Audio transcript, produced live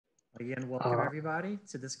Again, welcome everybody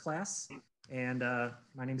to this class. And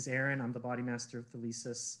my name is Aaron. I'm the body master of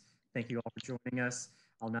Thelesis. Thank you all for joining us.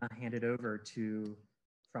 I'll now hand it over to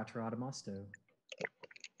Frater Adamasto.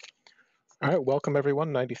 All right, welcome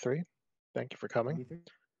everyone, 93. Thank you for coming. 93.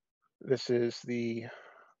 This is the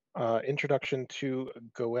Introduction to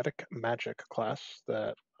Goetic Magic class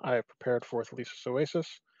that I have prepared for Thelesis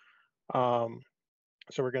Oasis. So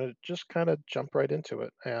we're going to just kind of jump right into it,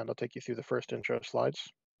 and I'll take you through the first intro slides.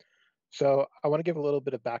 So I want to give a little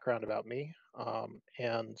bit of background about me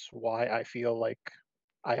and why I feel like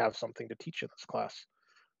I have something to teach in this class.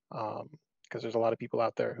 Because there's a lot of people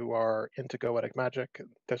out there who are into Goetic magic.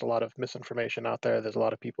 There's a lot of misinformation out there. There's a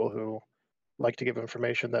lot of people who like to give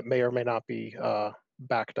information that may or may not be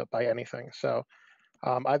backed up by anything. So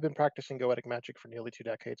I've been practicing Goetic magic for nearly 2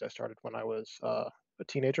 decades. I started when I was a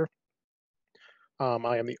teenager.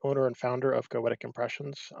 I am the owner and founder of Goetic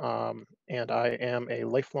Impressions, and I am a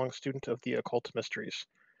lifelong student of the occult mysteries.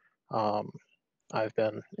 I've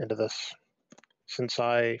been into this since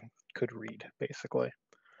I could read, basically.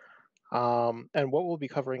 And what we'll be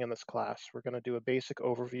covering in this class, we're going to do a basic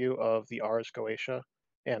overview of the Ars Goetia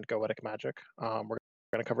and Goetic magic. We're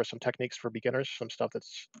going to cover some techniques for beginners, some stuff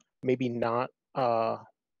that's maybe not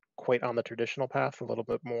quite on the traditional path, a little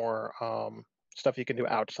bit more stuff you can do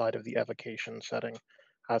outside of the evocation setting,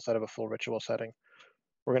 outside of a full ritual setting.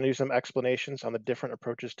 We're going to do some explanations on the different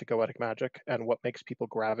approaches to Goetic magic and what makes people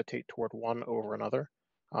gravitate toward one over another.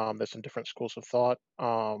 There's some different schools of thought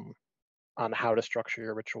on how to structure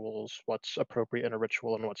your rituals, what's appropriate in a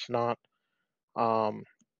ritual and what's not.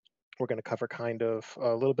 We're going to cover kind of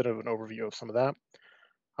a little bit of an overview of some of that.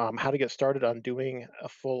 How to get started on doing a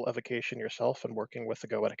full evocation yourself and working with a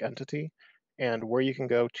Goetic entity, and where you can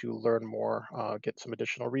go to learn more, get some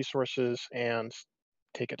additional resources, and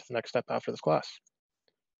take it to the next step after this class.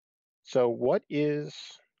 So what is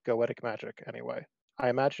Goetic magic anyway? I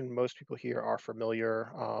imagine most people here are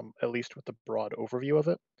familiar, at least with the broad overview of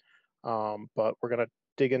it, but we're going to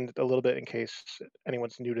dig in a little bit in case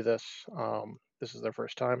anyone's new to this. This is their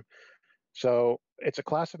first time. So it's a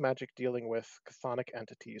class of magic dealing with chthonic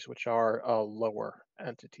entities, which are lower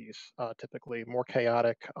entities, typically more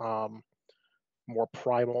chaotic, more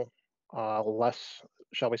primal, less,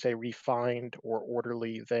 shall we say, refined or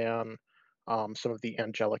orderly than some of the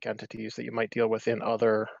angelic entities that you might deal with in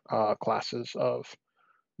other classes of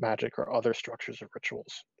magic or other structures of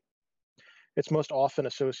rituals. It's most often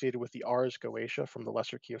associated with the Ars Goetia from the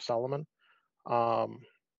Lesser Key of Solomon.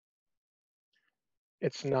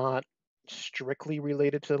 It's not strictly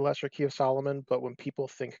related to the Lesser Key of Solomon, but when people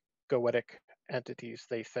think Goetic entities,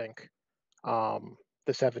 they think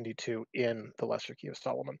the 72 in the Lesser Key of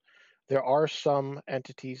Solomon. There are some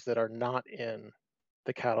entities that are not in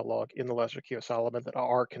the catalog in the Lesser Key of Solomon that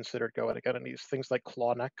are considered Goetic entities. Things like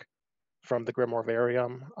Clawneck from the Grimoire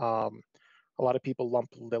Varium. A lot of people lump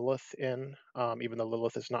Lilith in, even though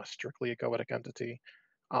Lilith is not strictly a Goetic entity.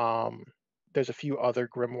 There's a few other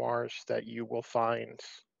grimoires that you will find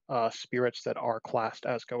spirits that are classed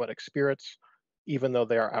as Goetic spirits, even though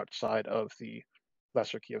they are outside of the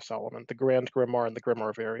Lesser Key of Solomon. The Grand Grimoire and the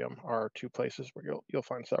Grimoire Varium are 2 places where you'll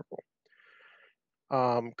find several.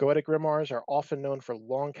 Goetic grimoires are often known for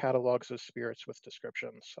long catalogs of spirits with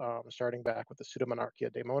descriptions, starting back with the Pseudomonarchia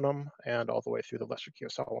Daemonum and all the way through the Lesser Key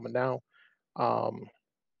of Solomon now.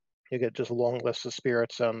 You get just long lists of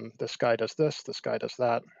spirits, and this guy does this, this guy does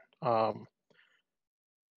that.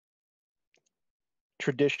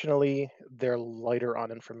 Traditionally, they're lighter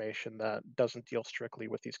on information that doesn't deal strictly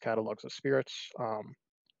with these catalogs of spirits,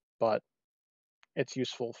 but it's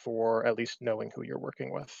useful for at least knowing who you're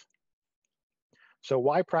working with. So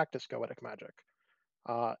why practice Goetic magic?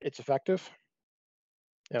 It's effective.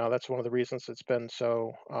 You know, that's one of the reasons it's been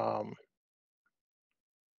so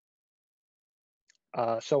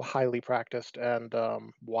so highly practiced and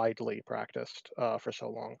widely practiced for so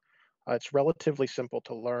long. It's relatively simple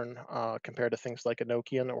to learn compared to things like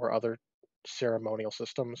Enochian or other ceremonial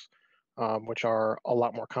systems, which are a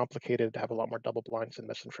lot more complicated, have a lot more double blinds and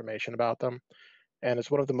misinformation about them. And it's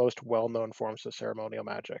one of the most well-known forms of ceremonial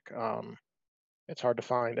magic. It's hard to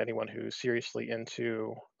find anyone who's seriously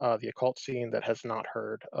into the occult scene that has not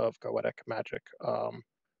heard of Goetic magic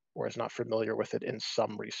or is not familiar with it in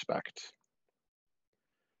some respect.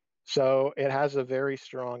 So it has a very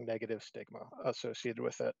strong negative stigma associated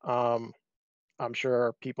with it. I'm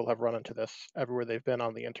sure people have run into this everywhere they've been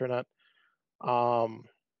on the internet. Or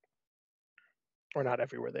not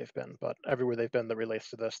everywhere they've been, but everywhere they've been that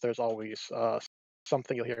relates to this, there's always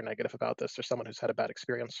something you'll hear negative about this. There's someone who's had a bad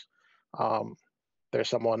experience. There's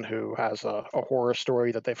someone who has a horror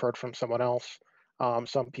story that they've heard from someone else.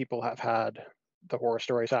 Some people have had the horror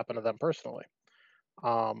stories happen to them personally.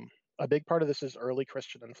 A big part of this is early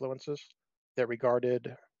Christian influences that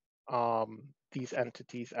regarded these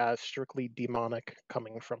entities as strictly demonic,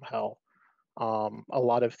 coming from hell. A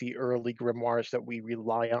lot of the early grimoires that we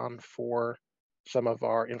rely on for some of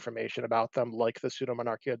our information about them, like the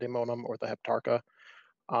Pseudomonarchia Daemonum or the Heptarcha,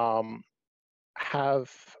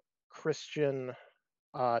 have Christian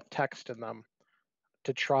text in them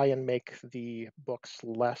to try and make the books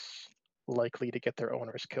less likely to get their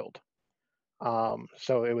owners killed.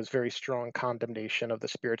 So it was very strong condemnation of the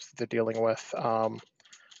spirits that they're dealing with,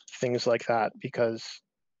 things like that, because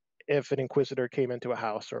if an inquisitor came into a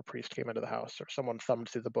house or a priest came into the house or someone thumbed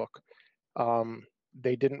through the book,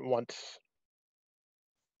 they didn't want,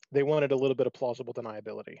 they wanted a little bit of plausible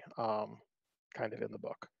deniability, kind of in the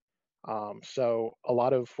book. So a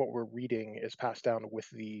lot of what we're reading is passed down with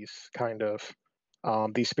these kind of,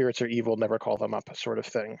 these spirits are evil, never call them up sort of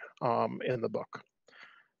thing, in the book.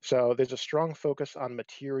 So there's a strong focus on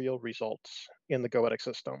material results in the Goetic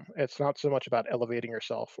system. It's not so much about elevating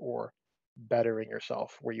yourself or bettering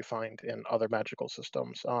yourself, where you find in other magical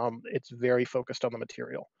systems. It's very focused on the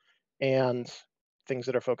material. And things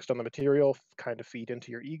that are focused on the material kind of feed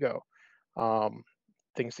into your ego.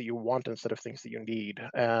 Things that you want instead of things that you need.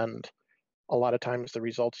 And a lot of times the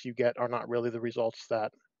results you get are not really the results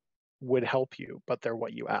that would help you, but they're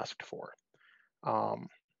what you asked for.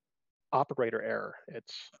 Operator error.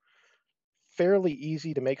 It's fairly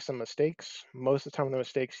easy to make some mistakes. Most of the time, the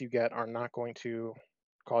mistakes you get are not going to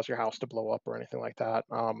cause your house to blow up or anything like that.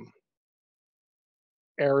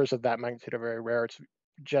 Errors of that magnitude are very rare. It's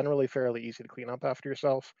generally fairly easy to clean up after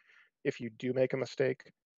yourself if you do make a mistake,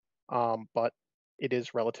 but it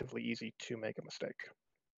is relatively easy to make a mistake.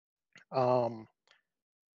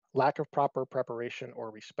 Lack of proper preparation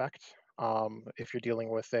or respect. If you're dealing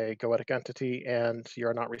with a Goetic entity and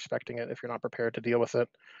you're not respecting it, if you're not prepared to deal with it,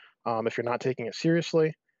 if you're not taking it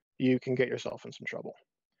seriously, you can get yourself in some trouble.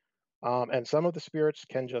 And some of the spirits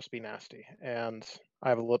can just be nasty. And I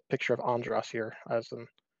have a little picture of Andras here as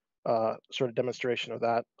a sort of demonstration of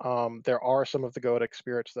that. There are some of the Goetic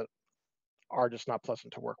spirits that are just not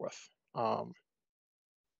pleasant to work with.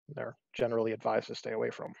 They're generally advised to stay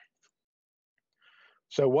away from.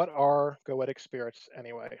 So what are Goetic spirits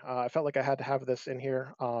anyway? I felt like I had to have this in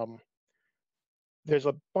here. There's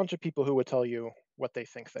a bunch of people who would tell you what they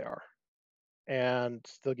think they are. And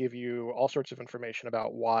they'll give you all sorts of information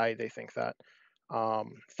about why they think that.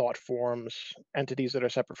 Thought forms, entities that are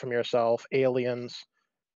separate from yourself, aliens,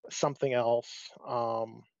 something else,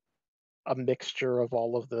 a mixture of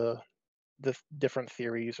all of the different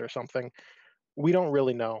theories or something. We don't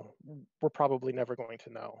really know. We're probably never going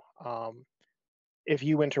to know. If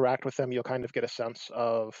you interact with them, you'll kind of get a sense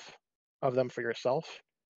of them for yourself.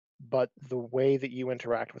 But the way that you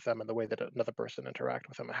interact with them and the way that another person interacts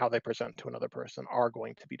with them and how they present to another person are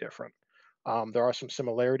going to be different. There are some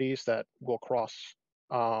similarities that will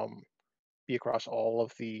be across all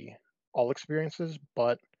experiences,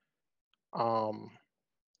 but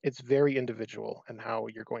it's very individual in how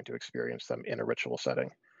you're going to experience them in a ritual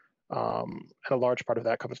setting. And a large part of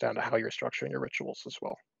that comes down to how you're structuring your rituals as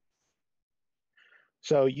well.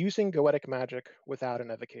 So using Goetic magic without an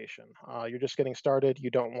evocation. You're just getting started. You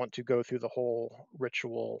don't want to go through the whole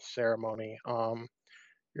ritual ceremony.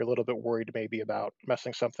 You're a little bit worried maybe about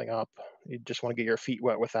messing something up. You just want to get your feet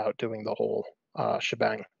wet without doing the whole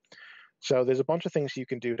shebang. So there's a bunch of things you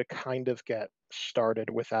can do to kind of get started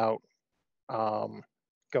without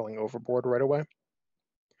going overboard right away.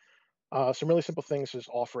 Some really simple things is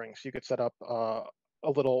offerings. You could set up a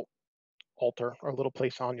little altar or a little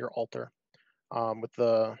place on your altar with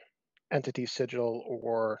the entity sigil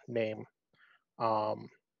or name, and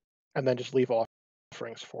then just leave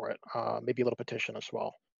offerings for it. Maybe a little petition as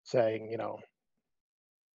well, saying,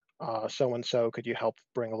 so and so, could you help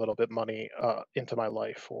bring a little bit money into my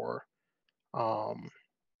life, or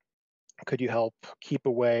could you help keep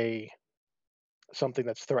away something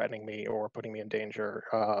that's threatening me or putting me in danger?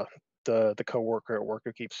 The coworker at work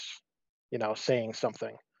who keeps, saying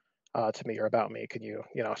something to me or about me, can you,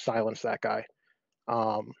 silence that guy?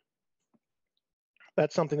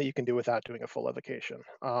 That's something that you can do without doing a full evocation.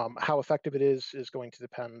 How effective it is going to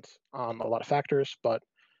depend on a lot of factors, but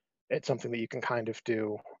it's something that you can kind of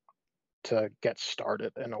do to get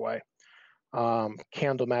started in a way.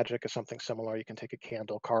 Candle magic is something similar. You can take a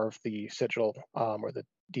candle, carve the sigil or the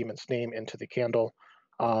demon's name into the candle,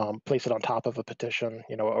 place it on top of a petition,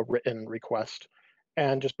 a written request,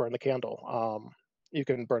 and just burn the candle. You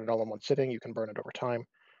can burn it all in one sitting. You can burn it over time.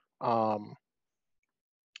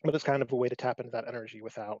 But it's kind of a way to tap into that energy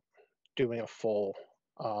without doing a full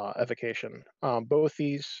evocation. Both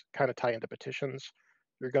these kind of tie into petitions.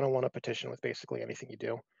 You're going to want to petition with basically anything you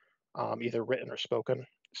do, either written or spoken,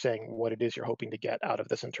 saying what it is you're hoping to get out of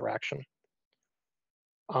this interaction.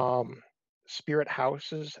 Spirit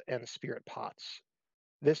houses and spirit pots.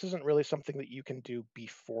 This isn't really something that you can do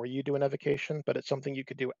before you do an evocation, but it's something you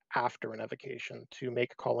could do after an evocation to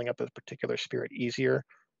make calling up a particular spirit easier,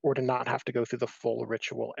 or to not have to go through the full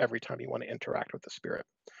ritual every time you want to interact with the spirit.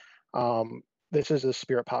 This is a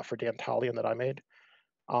spirit pot for Dantalion that I made.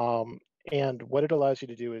 And what it allows you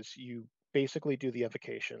to do is you basically do the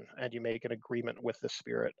evocation and you make an agreement with the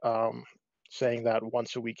spirit, saying that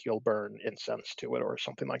once a week you'll burn incense to it or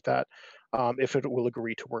something like that, if it will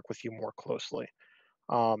agree to work with you more closely.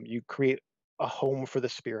 You create a home for the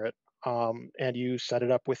spirit, and you set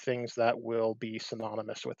it up with things that will be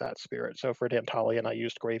synonymous with that spirit. So for Dantalion, I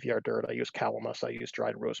used graveyard dirt, I used calamus, I used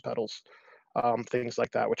dried rose petals, things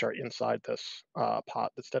like that, which are inside this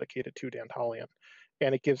pot that's dedicated to Dantalion.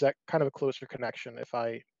 And it gives that kind of a closer connection. If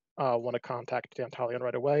I want to contact Dantalion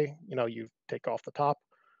right away, you take off the top.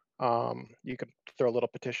 You can throw a little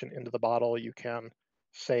petition into the bottle. You can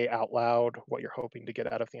say out loud what you're hoping to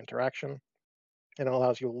get out of the interaction, and it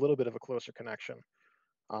allows you a little bit of a closer connection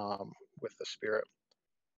with the spirit.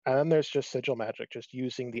 And then there's just sigil magic, just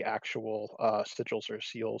using the actual sigils or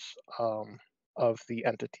seals of the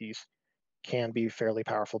entities can be fairly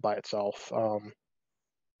powerful by itself.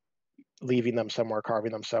 Leaving them somewhere,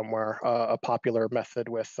 carving them somewhere. A popular method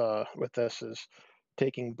with this is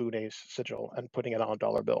taking Bune's sigil and putting it on a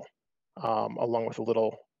dollar bill, along with a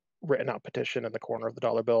little written out petition in the corner of the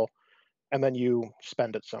dollar bill, and then you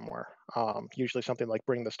spend it somewhere. Usually something like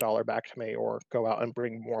bring this dollar back to me, or go out and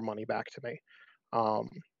bring more money back to me.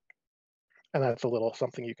 And that's a little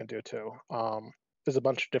something you can do too. There's a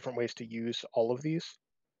bunch of different ways to use all of these.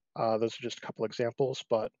 Those are just a couple examples,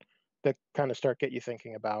 but that kind of get you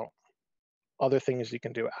thinking about other things you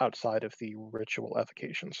can do outside of the ritual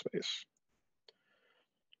evocation space.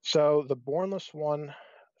 So the Bornless One,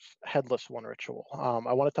 Headless One ritual.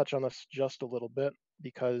 I want to touch on this just a little bit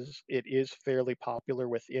because it is fairly popular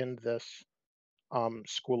within this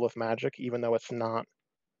school of magic, even though it's not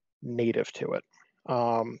native to it.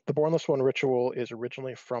 The Bornless One ritual is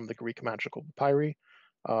originally from the Greek magical papyri,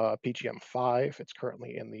 PGM 5. It's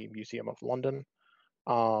currently in the Museum of London.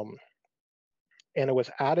 And it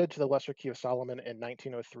was added to the Lesser Key of Solomon in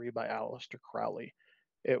 1903 by Aleister Crowley.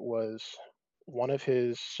 It was one of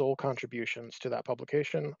his sole contributions to that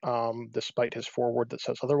publication, despite his foreword that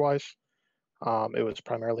says otherwise. It was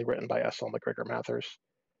primarily written by S.L. McGregor Mathers.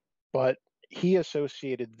 But he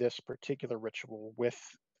associated this particular ritual with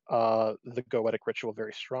the Goetic ritual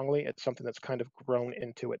very strongly. It's something that's kind of grown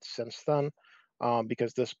into it since then,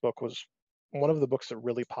 because this book was one of the books that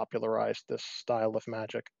really popularized this style of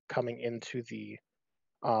magic coming into the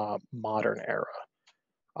modern era.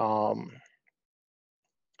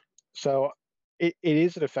 So it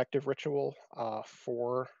is an effective ritual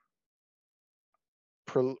for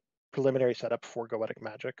preliminary setup for Goetic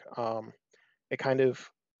magic. It kind of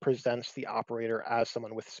presents the operator as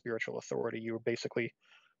someone with spiritual authority. You're basically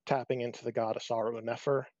tapping into the god Asaru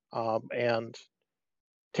Nefer and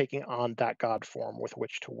taking on that god form with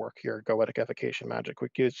which to work your Goetic evocation magic,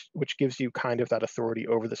 which gives you kind of that authority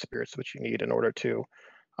over the spirits which you need in order to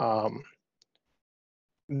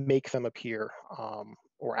make them appear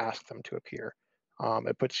or ask them to appear.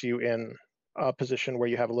 It puts you in a position where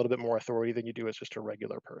you have a little bit more authority than you do as just a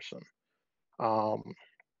regular person.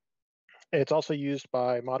 It's also used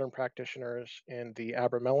by modern practitioners in the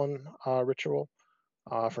Abramelin ritual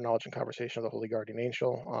for knowledge and conversation of the Holy Guardian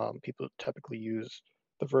Angel. People typically use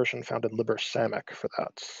the version found in Liber Samic for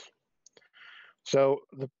that. So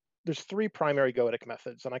there's three primary Goetic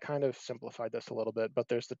methods, and I kind of simplified this a little bit, but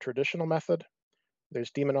there's the traditional method,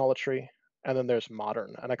 there's demonolatry, and then there's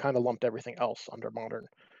modern, and I kind of lumped everything else under modern.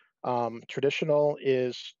 Traditional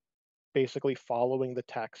is basically following the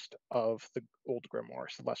text of the old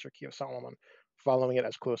grimoires, the Lesser Key of Solomon, following it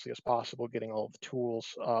as closely as possible, getting all of the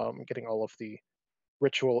tools, getting all of the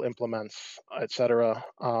ritual implements, etc.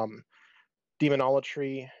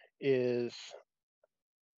 Demonolatry it's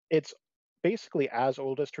basically as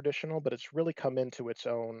old as traditional, but it's really come into its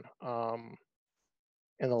own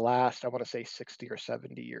in the last, I want to say 60 or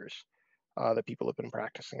 70 years that people have been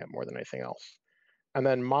practicing it more than anything else. And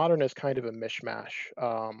then modern is kind of a mishmash.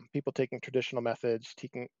 People taking traditional methods,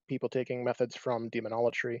 people taking methods from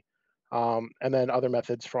demonolatry, and then other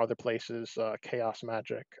methods from other places, chaos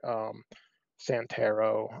magic,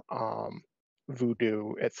 Santero,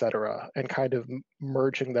 voodoo, etc., and kind of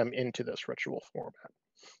merging them into this ritual format.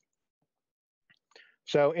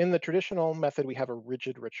 So in the traditional method, we have a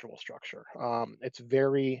rigid ritual structure. It's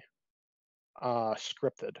very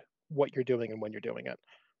scripted, what you're doing and when you're doing it.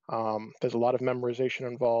 There's a lot of memorization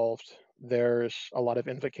involved. There's a lot of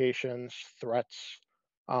invocations, threats,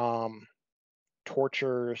 um,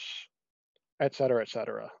 tortures, et cetera, et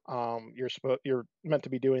cetera. You're meant to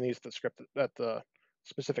be doing these at the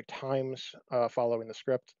specific times, following the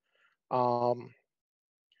script. Um,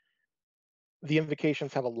 the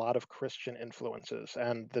invocations have a lot of Christian influences,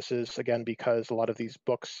 and this is again because a lot of these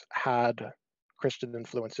books had Christian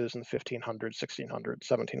influences in the 1500s, 1600s,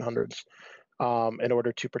 1700s, in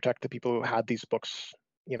order to protect the people who had these books,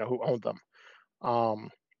 who owned them. Um,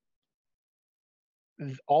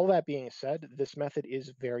 all that being said, this method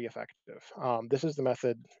is very effective. This is the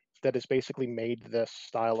method that has basically made this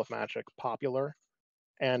style of magic popular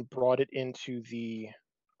and brought it into the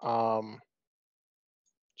um,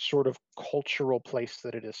 sort of cultural place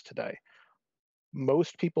that it is today.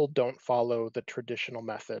 Most people don't follow the traditional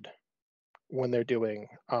method when they're doing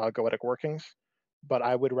goetic workings, but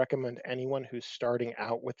I would recommend anyone who's starting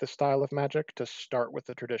out with the style of magic to start with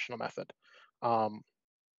the traditional method, um,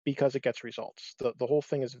 because it gets results. The whole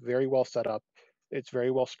thing is very well set up. It's very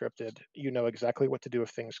well scripted. You know exactly what to do if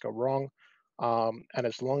things go wrong. And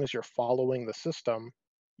as long as you're following the system,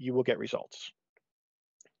 you will get results.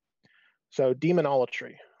 So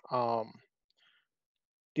demonolatry.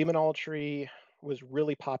 Demonolatry was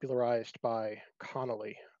really popularized by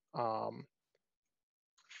Connolly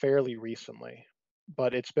fairly recently,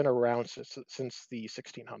 but it's been around since the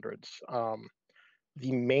 1600s.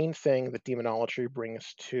 The main thing that demonolatry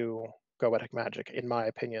brings to goetic magic, in my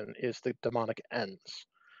opinion, is the demonic ends.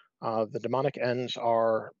 The demonic ends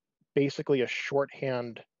are basically a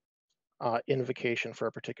shorthand invocation for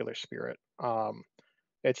a particular spirit.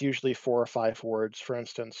 It's usually 4 or 5 words. For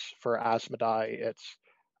instance, for Asmodai, it's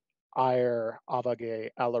Aer, Avage,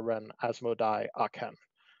 Elaren, Asmodai, Aken,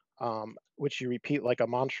 which you repeat like a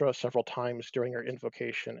mantra several times during your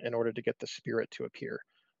invocation in order to get the spirit to appear.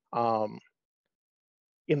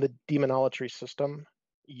 In the demonolatry system,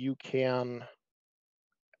 you can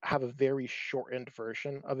have a very shortened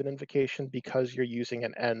version of an invocation because you're using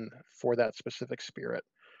an N for that specific spirit.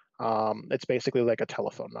 It's basically like a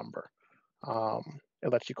telephone number.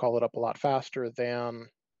 It lets you call it up a lot faster than,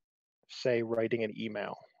 say, writing an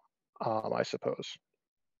email, I suppose.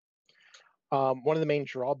 One of the main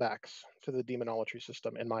drawbacks to the demonolatry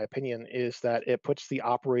system, in my opinion, is that it puts the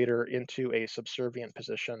operator into a subservient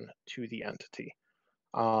position to the entity.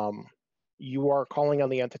 You are calling on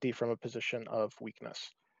the entity from a position of weakness.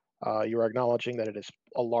 You are acknowledging that it is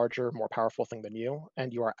a larger, more powerful thing than you,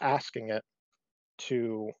 and you are asking it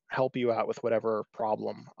to help you out with whatever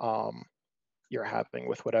problem you're having,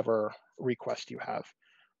 with whatever request you have.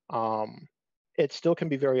 It still can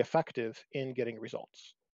be very effective in getting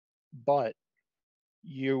results, but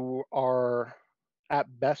you are, at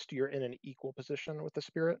best, you're in an equal position with the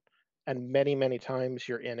spirit, and many, many times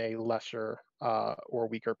you're in a lesser or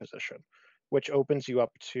weaker position, which opens you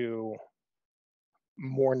up to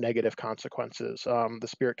more negative consequences. The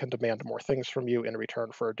spirit can demand more things from you in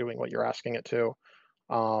return for doing what you're asking it to.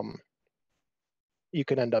 You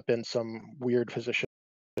can end up in some weird positions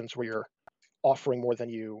where you're offering more than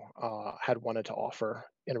you had wanted to offer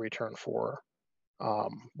in return for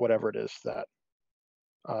whatever it is that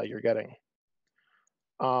you're getting.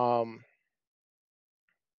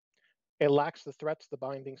 It lacks the threats, the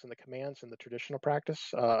bindings, and the commands in the traditional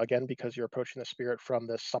practice, again, because you're approaching the spirit from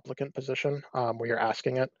this supplicant position where you're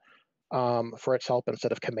asking it for its help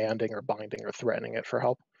instead of commanding or binding or threatening it for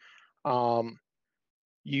help.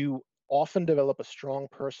 You often develop a strong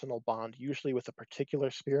personal bond, usually with a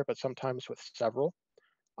particular spirit, but sometimes with several.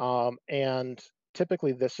 And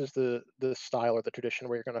typically this is the style or the tradition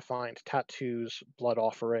where you're going to find tattoos, blood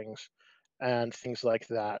offerings, and things like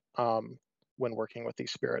that when working with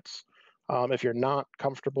these spirits. If you're not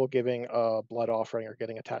comfortable giving a blood offering or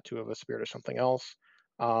getting a tattoo of a spirit or something else,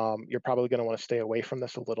 you're probably going to want to stay away from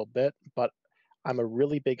this a little bit, but I'm a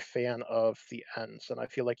really big fan of the ends, and I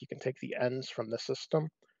feel like you can take the ends from the system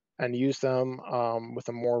and use them with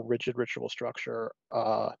a more rigid ritual structure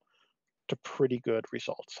to pretty good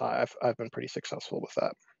results. I've been pretty successful with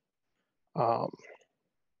that.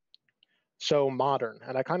 So modern,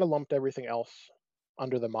 and I kind of lumped everything else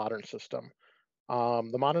under the modern system.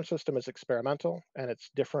 The modern system is experimental, and it's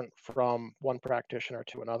different from one practitioner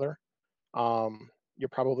to another. You're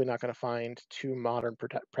probably not going to find 2 modern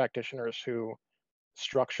practitioners who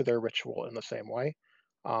structure their ritual in the same way.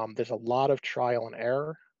 There's a lot of trial and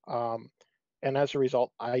error. And as a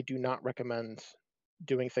result, I do not recommend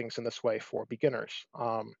doing things in this way for beginners.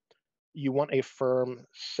 You want a firm,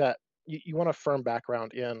 set you want a firm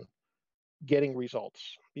background in getting results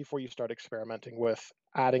before you start experimenting with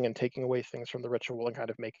adding and taking away things from the ritual and kind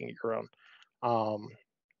of making it your own. Um,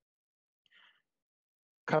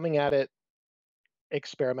 Coming at it,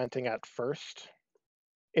 experimenting at first,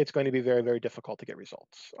 it's going to be very, very difficult to get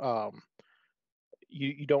results.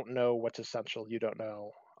 You don't know what's essential. You don't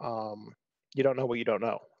know what you don't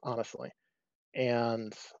know, honestly.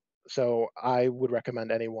 And so I would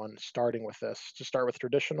recommend anyone starting with this to start with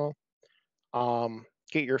traditional.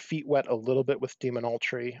 Get your feet wet a little bit with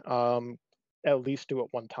demonology. At least do it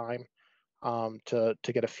one time to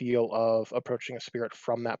get a feel of approaching a spirit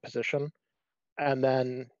from that position, and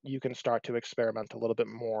then you can start to experiment a little bit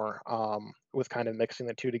more with kind of mixing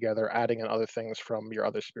the two together, adding in other things from your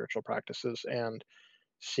other spiritual practices, and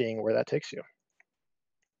seeing where that takes you.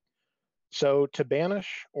 So to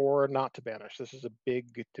banish or not to banish, this is a big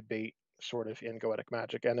debate sort of in Goetic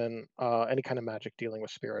magic and in any kind of magic dealing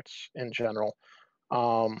with spirits in general.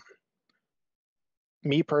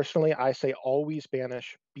 Me personally, I say always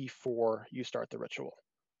banish before you start the ritual,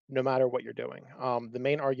 no matter what you're doing. The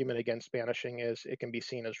main argument against banishing is it can be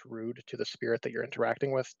seen as rude to the spirit that you're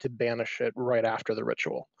interacting with to banish it right after the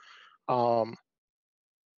ritual. The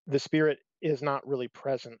spirit is not really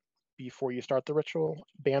present before you start the ritual.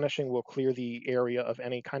 Banishing will clear the area of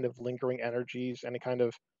any kind of lingering energies, any kind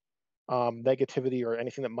of negativity, or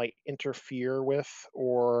anything that might interfere with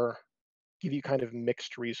or give you kind of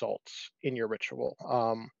mixed results in your ritual.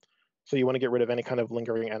 So you want to get rid of any kind of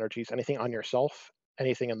lingering energies, anything on yourself,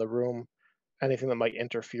 anything in the room, anything that might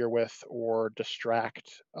interfere with or distract,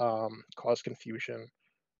 cause confusion,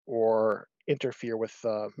 or interfere with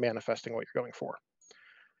manifesting what you're going for.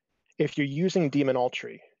 If you're using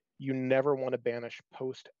demonology, you never want to banish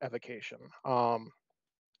post-evocation.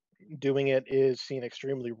 Doing it is seen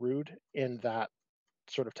extremely rude in that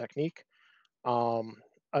sort of technique.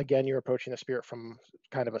 Again, you're approaching the spirit from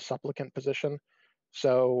kind of a supplicant position.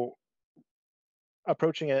 So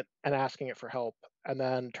approaching it and asking it for help and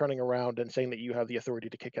then turning around and saying that you have the authority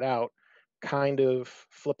to kick it out kind of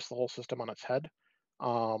flips the whole system on its head.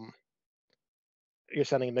 You're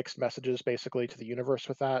sending mixed messages basically to the universe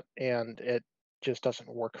with that, and it just doesn't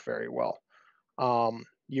work very well.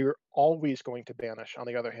 You're always going to banish, on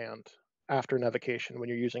the other hand, after an evocation when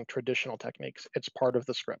you're using traditional techniques. It's part of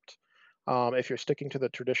the script. If you're sticking to the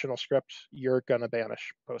traditional script, you're going to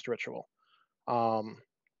banish post-ritual.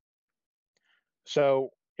 So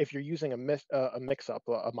if you're using a mix-up,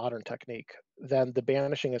 a modern technique, then the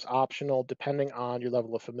banishing is optional depending on your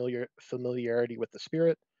level of familiarity with the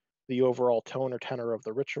spirit, the overall tone or tenor of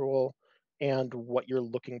the ritual, and what you're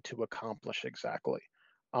looking to accomplish exactly.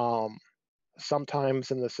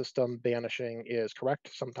 Sometimes in the system, banishing is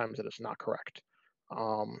correct. Sometimes it is not correct.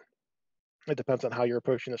 It depends on how you're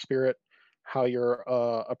approaching the spirit, how you're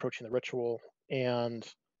approaching the ritual, and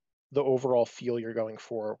the overall feel you're going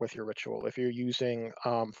for with your ritual. If you're using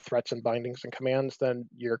threats and bindings and commands, then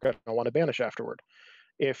you're going to want to banish afterward.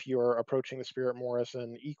 If you're approaching the spirit more as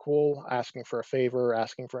an equal, asking for a favor,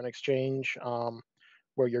 asking for an exchange,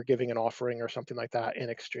 where you're giving an offering or something like that in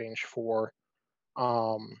exchange for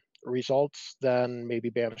results, then maybe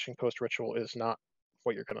banishing post-ritual is not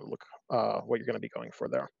what you're going to what you're going to be going for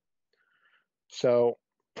there. So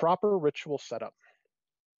proper ritual setup.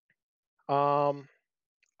 I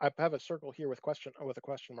have a circle here with a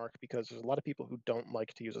question mark because there's a lot of people who don't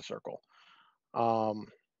like to use a circle.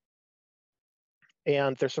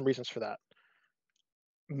 And there's some reasons for that.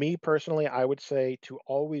 Me personally, I would say to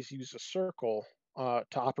always use a circle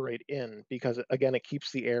to operate in, because again, it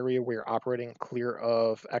keeps the area where you're operating clear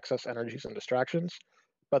of excess energies and distractions.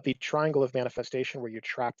 But the triangle of manifestation where you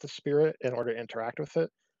trap the spirit in order to interact with it,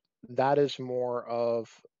 that is more of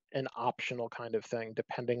an optional kind of thing,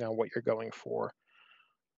 depending on what you're going for.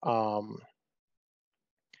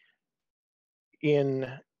 In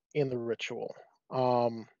the ritual.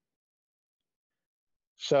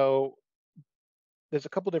 So there's a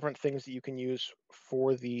couple different things that you can use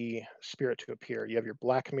for the spirit to appear. You have your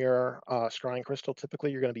black mirror, scrying crystal.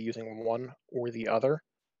 Typically, you're going to be using one or the other,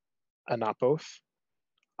 and not both.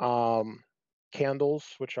 Candles,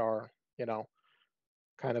 which are,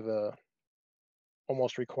 kind of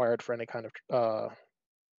almost required for any kind of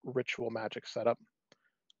ritual magic setup.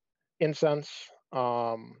 Incense.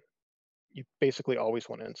 You basically always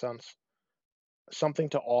want incense. Something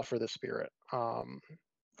to offer the spirit.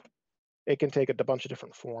 It can take a bunch of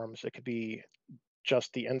different forms. It could be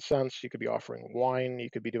just the incense. You could be offering wine.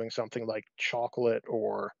 You could be doing something like chocolate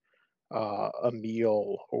or a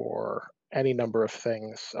meal or any number of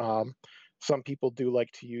things. Some people do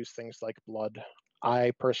like to use things like blood.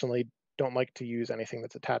 I personally don't like to use anything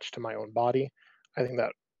that's attached to my own body. I think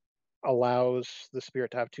that allows the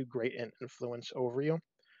spirit to have too great an influence over you,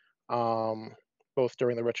 both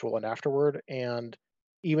during the ritual and afterward. And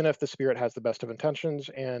even if the spirit has the best of intentions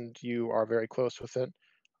and you are very close with it,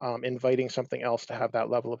 inviting something else to have that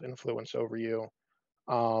level of influence over you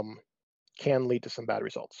um, can lead to some bad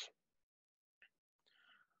results.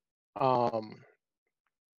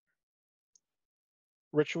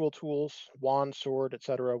 Ritual tools, wand, sword,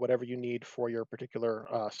 etc., whatever you need for your particular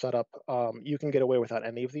setup, you can get away without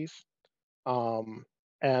any of these.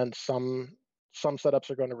 And some setups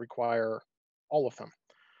are going to require all of them.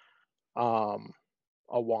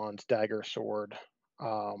 A wand, dagger, sword,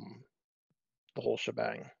 the whole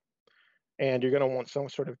shebang. And you're going to want some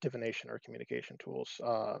sort of divination or communication tools,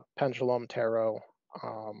 pendulum, tarot,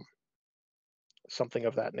 something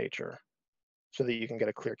of that nature, so that you can get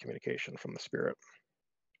a clear communication from the spirit.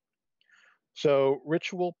 So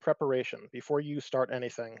ritual preparation, before you start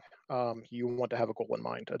anything, you want to have a goal in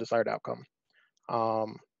mind, a desired outcome.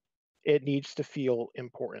 It needs to feel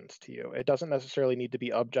important to you. It doesn't necessarily need to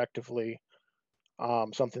be objectively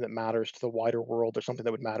something that matters to the wider world or something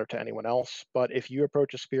that would matter to anyone else. But if you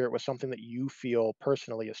approach a spirit with something that you feel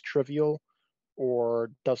personally is trivial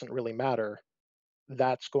or doesn't really matter,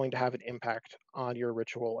 that's going to have an impact on your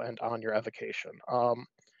ritual and on your evocation.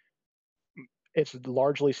 It's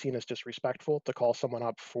largely seen as disrespectful to call someone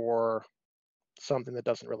up for something that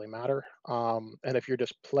doesn't really matter. And if you're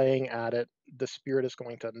just playing at it, the spirit is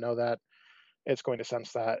going to know that. It's going to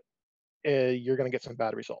sense that. You're going to get some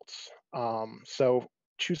bad results. So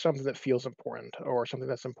choose something that feels important or something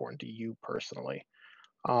that's important to you personally.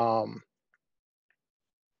 And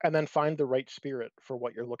then find the right spirit for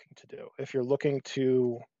what you're looking to do. If you're looking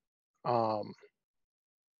to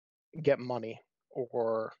get money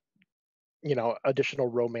or additional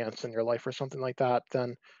romance in your life or something like that,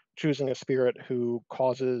 then choosing a spirit who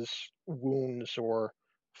causes wounds or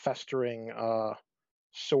festering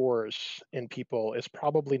sores in people is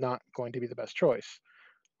probably not going to be the best choice.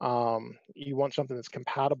 You want something that's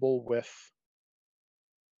compatible with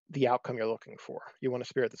the outcome you're looking for. You want a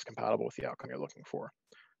spirit that's compatible with the outcome you're looking for.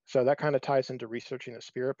 So that kind of ties into researching the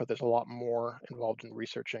spirit, but there's a lot more involved in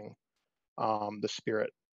researching the spirit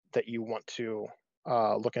that you want to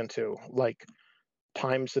look into, like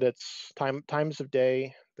times of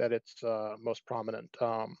day that it's most prominent,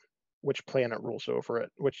 which planet rules over it,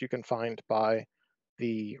 which you can find by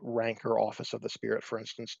the rank or office of the spirit. For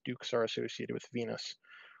instance, dukes are associated with Venus.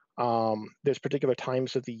 There's particular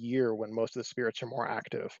times of the year when most of the spirits are more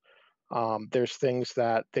active. There's things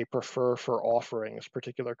that they prefer for offerings,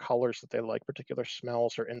 particular colors that they like, particular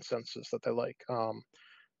smells or incenses that they like,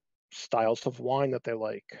 styles of wine that they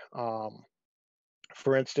like.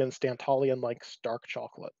 For instance, Dantalian likes dark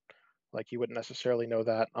chocolate. Like, you wouldn't necessarily know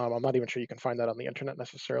that. I'm not even sure you can find that on the internet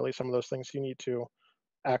necessarily. Some of those things you need to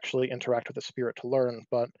actually interact with the spirit to learn.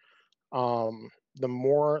 But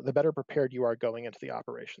the better prepared you are going into the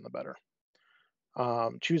operation, the better.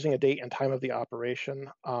 Choosing a date and time of the operation,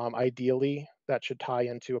 ideally, that should tie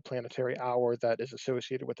into a planetary hour that is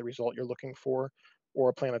associated with the result you're looking for, or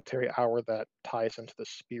a planetary hour that ties into the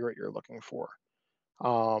spirit you're looking for.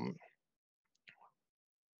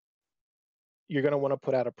 You're going to want to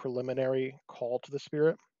put out a preliminary call to the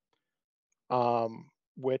spirit,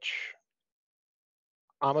 which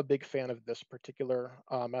I'm a big fan of this particular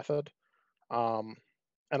method, and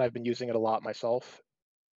I've been using it a lot myself.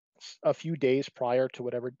 A few days prior to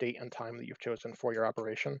whatever date and time that you've chosen for your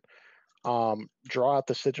operation, draw out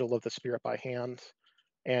the sigil of the spirit by hand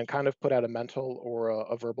and kind of put out a mental or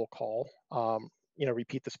a verbal call.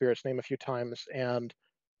 Repeat the spirit's name a few times and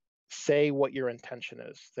say what your intention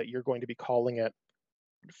is, that you're going to be calling it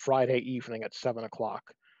Friday evening at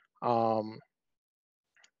 7:00,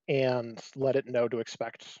 and let it know to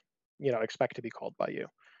expect to be called by you.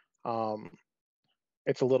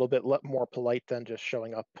 It's a little bit more polite than just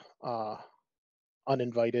showing up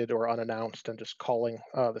uninvited or unannounced and just calling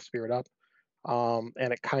the spirit up.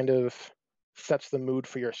 And it kind of sets the mood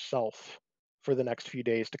for yourself for the next few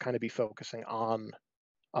days to kind of be focusing on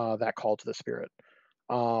that call to the spirit.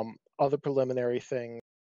 Other preliminary things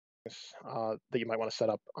that you might want to set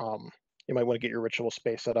up, you might want to get your ritual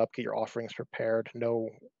space set up, get your offerings prepared, know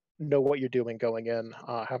what you're doing going in,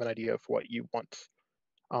 have an idea of what you want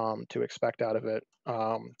to expect out of it.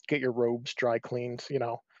 Get your robes dry cleaned,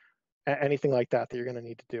 anything like that you're going to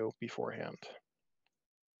need to do beforehand.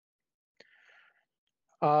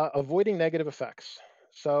 Avoiding negative effects.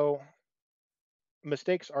 So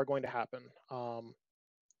mistakes are going to happen.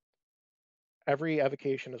 Every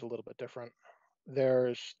evocation is a little bit different.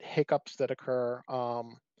 There's hiccups that occur,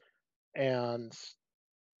 and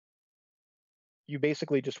you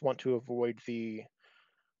basically just want to avoid the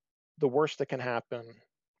the worst that can happen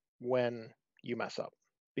when you mess up,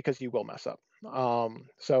 because you will mess up.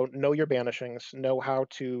 So know your banishings, know how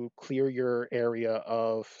to clear your area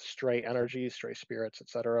of stray energies, stray spirits,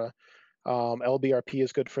 etc. LBRP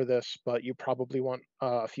is good for this, but you probably want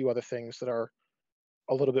a few other things that are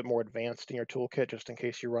a little bit more advanced in your toolkit, just in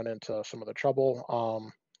case you run into some other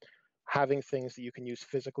trouble. Having things that you can use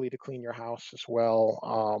physically to clean your house as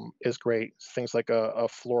well is great. Things like a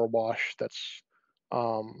floor wash that's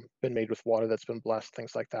been made with water that's been blessed,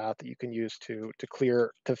 things like that that you can use to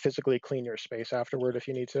physically clean your space afterward if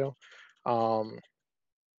you need to.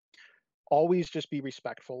 Always just be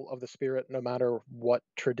respectful of the spirit, no matter what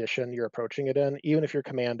tradition you're approaching it in. Even if you're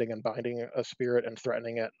commanding and binding a spirit and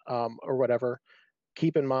threatening it or whatever,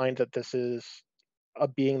 keep in mind that this is a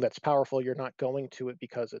being that's powerful. You're not going to it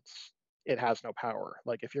because it has no power.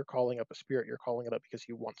 Like if you're calling up a spirit, you're calling it up because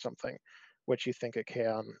you want something which you think it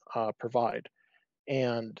can provide.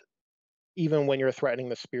 And even when you're threatening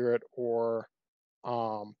the spirit or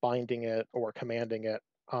binding it or commanding it,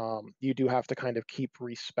 you do have to kind of keep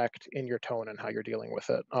respect in your tone and how you're dealing with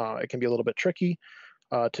it. It can be a little bit tricky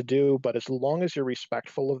to do, but as long as you're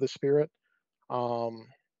respectful of the spirit,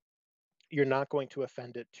 you're not going to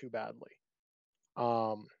offend it too badly.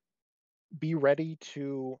 Be ready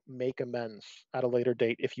to make amends at a later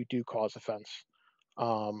date if you do cause offense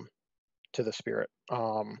to the spirit.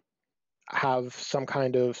 Have some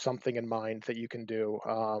kind of something in mind that you can do,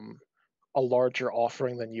 a larger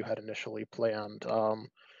offering than you had initially planned,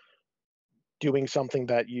 doing something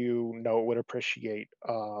that you know it would appreciate,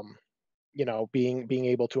 being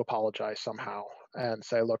able to apologize somehow and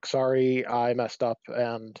say, look, sorry, I messed up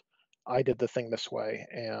and I did the thing this way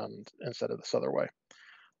and instead of this other way.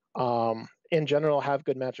 In general, have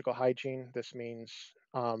good magical hygiene. This means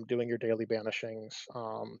doing your daily banishings,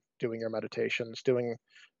 doing your meditations, doing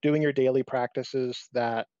your daily practices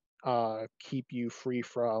that keep you free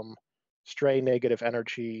from stray negative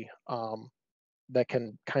energy that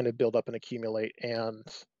can kind of build up and accumulate and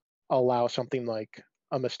allow something like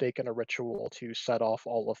a mistake in a ritual to set off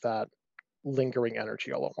all of that lingering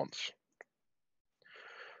energy all at once.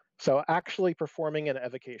 So actually performing an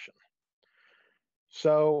evocation.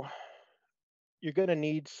 So you're going to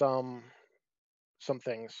need some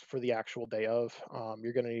things for the actual day of.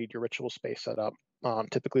 You're going to need your ritual space set up.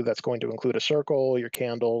 Typically, that's going to include a circle, your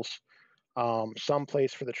candles, some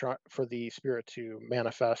place for the spirit to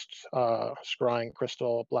manifest, scrying,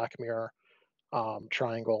 crystal, black mirror,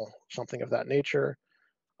 triangle, something of that nature.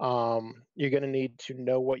 You're going to need to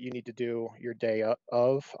know what you need to do your day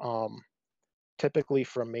of. Typically,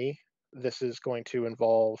 for me, this is going to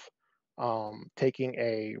involve taking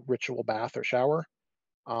a ritual bath or shower.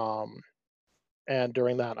 And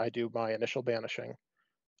during that, I do my initial banishing,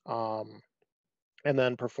 and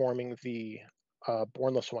then performing the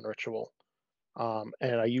Bornless One ritual. And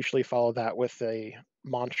I usually follow that with a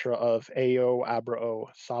mantra of Ao, Abrao,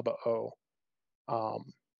 Sabao,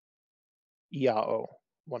 Iao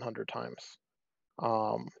 100 times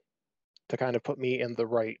to kind of put me in the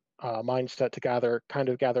right mindset to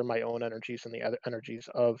gather my own energies and the other energies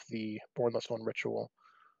of the Bornless One ritual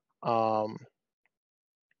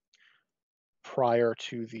prior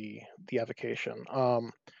to the evocation.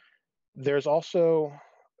 There's also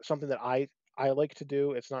something that I like to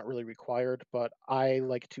do. It's not really required, but I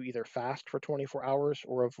like to either fast for 24 hours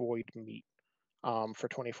or avoid meat for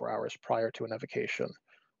 24 hours prior to an evocation.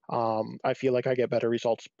 I feel like I get better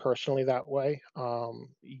results personally that way.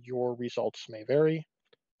 Your results may vary.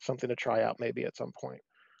 Something to try out maybe at some point.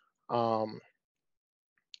 And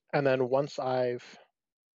then once I've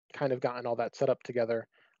kind of gotten all that set up together,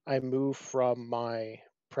 I move from my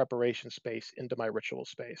preparation space into my ritual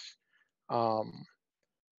space.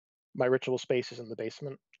 My ritual space is in the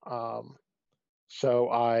basement. So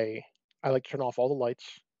I like to turn off all the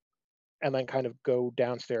lights and then kind of go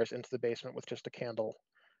downstairs into the basement with just a candle.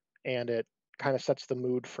 And it kind of sets the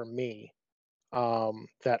mood for me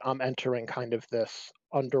that I'm entering kind of this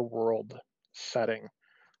underworld setting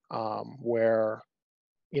where,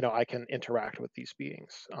 I can interact with these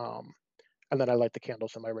beings. And then I light the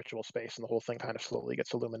candles in my ritual space and the whole thing kind of slowly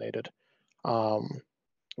gets illuminated,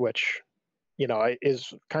 which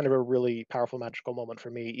is kind of a really powerful magical moment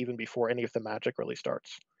for me, even before any of the magic really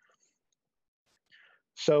starts.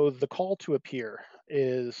 So the call to appear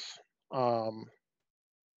is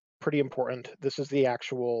pretty important. This is the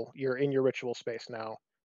actual, you're in your ritual space now.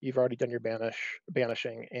 You've already done your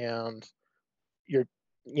banishing, and you're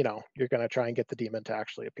going to try and get the demon to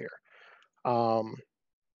actually appear.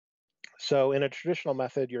 So in a traditional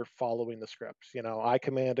method, you're following the script. I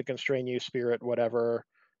command to constrain you, spirit, whatever,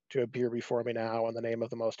 to appear before me now in the name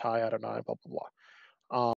of the Most High Adonai, blah, blah,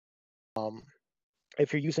 blah.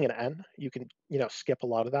 If you're using an N, you can skip a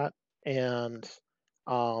lot of that, and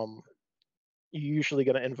um, you're usually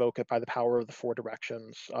going to invoke it by the power of the four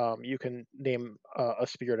directions. You can name a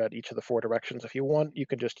spirit at each of the four directions if you want. You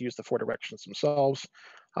can just use the four directions themselves.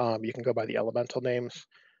 You can go by the elemental names,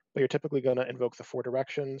 but you're typically going to invoke the four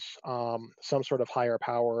directions, some sort of higher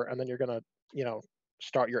power, and then you're going to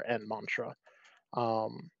start your N mantra.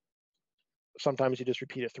 Sometimes you just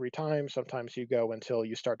repeat it 3 times. Sometimes you go until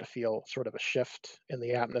you start to feel sort of a shift in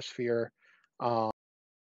the atmosphere. Um,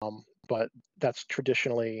 but that's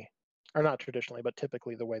traditionally, or not traditionally, but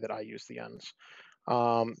typically the way that I use the ends.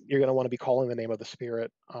 You're going to want to be calling the name of the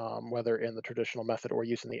spirit, whether in the traditional method or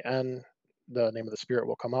using the N, the name of the spirit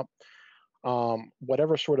will come up.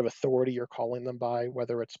 Whatever sort of authority you're calling them by,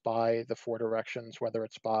 whether it's by the four directions, whether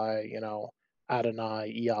it's by,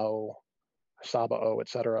 Adonai, Iao, Sabao,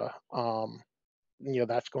 etc.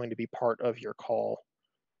 That's going to be part of your call.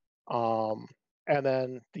 And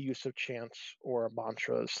then the use of chants or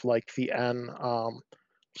mantras like the N.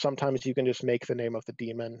 Sometimes you can just make the name of the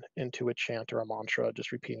demon into a chant or a mantra,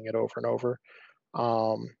 just repeating it over and over.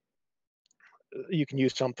 You can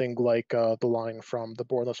use something like the line from the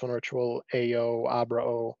Bornless One ritual, Ao,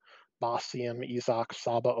 Abrao, Basium, Isaac,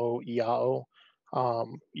 Sabao, Iao.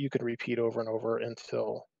 You can repeat over and over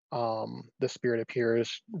until the spirit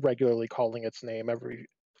appears, regularly calling its name every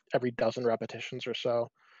dozen repetitions or so.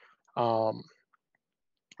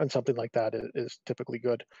 And something like that is typically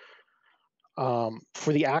good.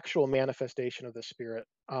 For the actual manifestation of the spirit,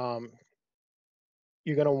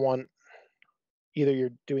 you're going to want either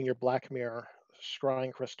you're doing your black mirror,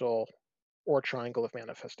 scrying crystal, or triangle of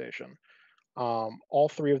manifestation. All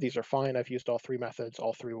 3 of these are fine. I've used all 3 methods.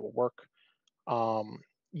 All 3 will work.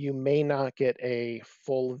 You may not get a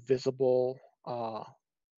full visible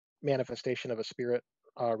manifestation of a spirit,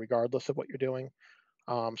 regardless of what you're doing.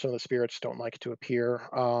 Some of the spirits don't like to appear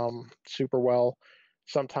super well.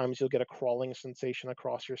 Sometimes you'll get a crawling sensation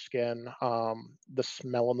across your skin. The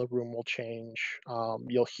smell in the room will change.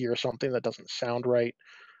 You'll hear something that doesn't sound right.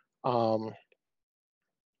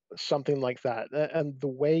 Something like that. And the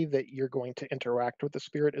way that you're going to interact with the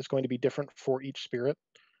spirit is going to be different for each spirit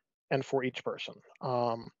and for each person.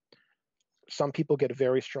 Some people get a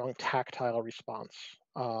very strong tactile response,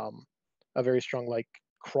 a very strong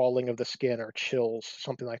crawling of the skin or chills,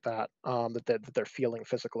 something like that, that they're feeling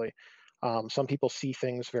physically. Some people see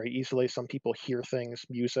things very easily. Some people hear things,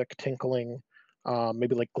 music, tinkling,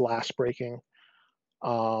 maybe like glass breaking.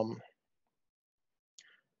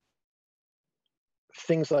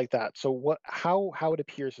 Things like that. So how it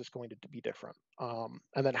appears is going to be different,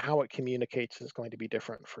 and then how it communicates is going to be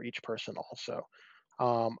different for each person also.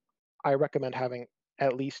 I recommend having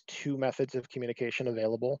at least 2 methods of communication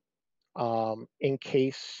available, in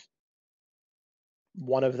case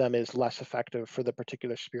one of them is less effective for the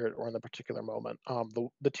particular spirit or in the particular moment.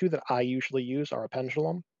 The 2 that I usually use are a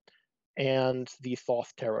pendulum and the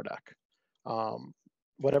Thoth tarot deck.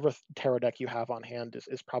 Whatever tarot deck you have on hand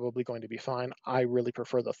is probably going to be fine. I really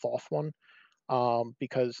prefer the Thoth one,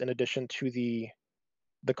 because in addition to the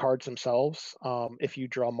cards themselves, if you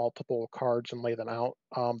draw multiple cards and lay them out,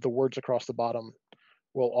 the words across the bottom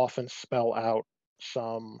will often spell out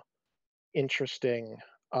some interesting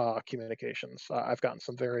communications. I've gotten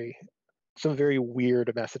some very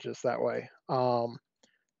weird messages that way.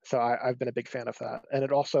 So I've been a big fan of that. And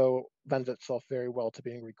it also lends itself very well to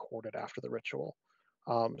being recorded after the ritual,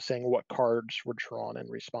 saying what cards were drawn in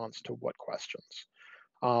response to what questions.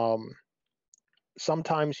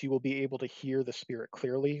 Sometimes you will be able to hear the spirit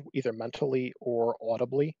clearly, either mentally or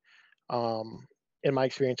audibly. In my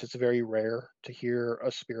experience, it's very rare to hear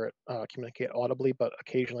a spirit communicate audibly, but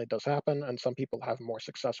occasionally it does happen, and some people have more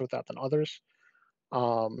success with that than others.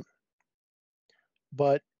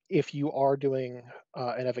 But if you are doing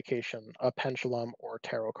an evocation, a pendulum or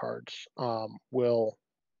tarot cards will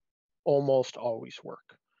almost always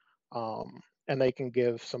work, and they can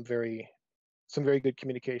give some very good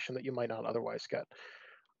communication that you might not otherwise get.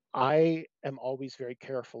 I am always very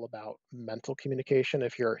careful about mental communication.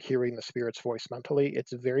 If you're hearing the spirit's voice mentally,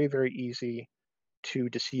 it's very, very easy to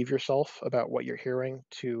deceive yourself about what you're hearing,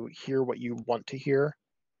 to hear what you want to hear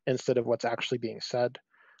instead of what's actually being said.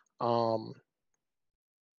 And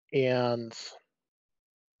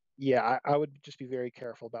yeah, I would just be very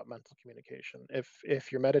careful about mental communication.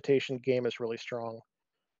 If your meditation game is really strong,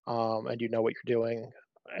 and you know what you're doing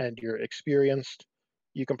and you're experienced,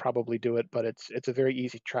 you can probably do it, but it's a very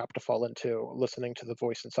easy trap to fall into, listening to the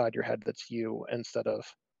voice inside your head that's you instead of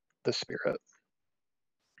the spirit.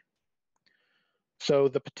 So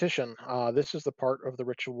the petition, this is the part of the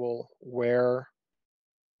ritual where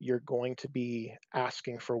you're going to be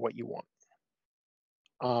asking for what you want.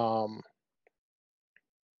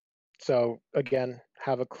 So again,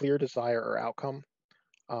 have a clear desire or outcome.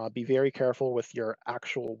 Be very careful with your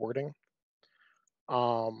actual wording.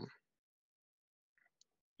 You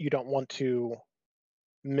don't want to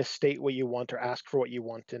misstate what you want or ask for what you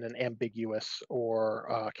want in an ambiguous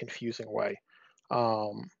or confusing way.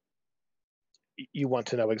 You want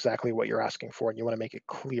to know exactly what you're asking for, and you want to make it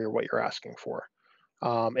clear what you're asking for.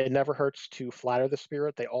 It never hurts to flatter the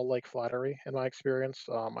spirit. They all like flattery, in my experience.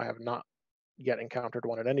 I have not yet encountered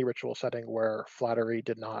one in any ritual setting where flattery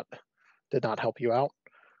did not help you out.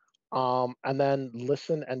 And then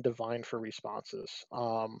listen and divine for responses.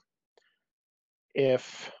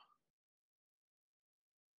 If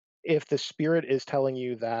the spirit is telling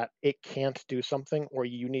you that it can't do something, or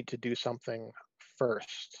you need to do something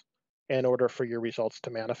first in order for your results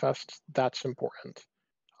to manifest, that's important.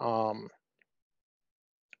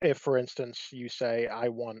 If, for instance, you say, I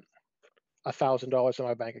want $1,000 in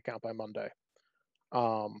my bank account by Monday,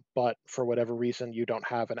 but for whatever reason you don't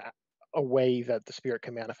have a way that the spirit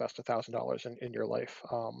can manifest $1,000 in your life,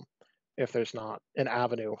 if there's not an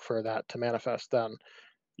avenue for that to manifest, then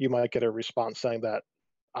you might get a response saying that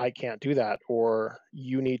I can't do that, or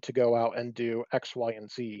you need to go out and do X, Y,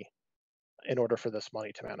 and Z in order for this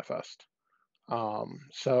money to manifest.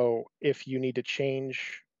 So if you need to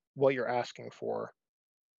change what you're asking for,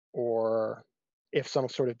 or if some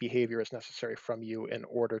sort of behavior is necessary from you in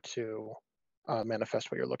order to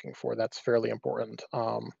manifest what you're looking for, that's fairly important.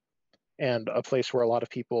 And a place where a lot of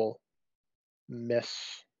people miss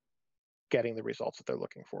getting the results that they're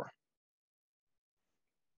looking for.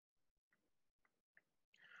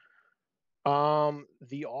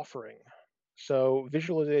 The offering. So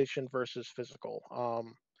visualization versus physical.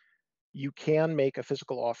 You can make a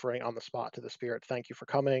physical offering on the spot to the spirit. Thank you for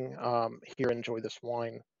coming. Here, enjoy this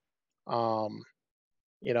wine.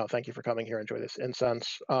 Thank you for coming here. Enjoy this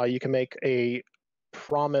incense. You can make a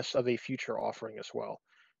promise of a future offering as well,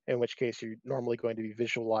 in which case you're normally going to be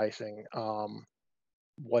visualizing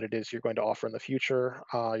what it is you're going to offer in the future.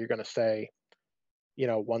 You're going to say,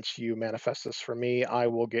 once you manifest this for me, I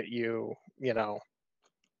will get you,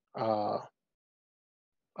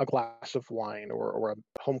 a glass of wine or a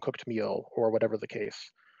home cooked meal or whatever the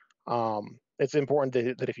case. It's important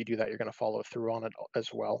that if you do that, you're going to follow through on it as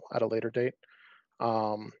well at a later date.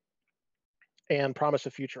 And promise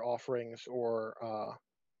of future offerings or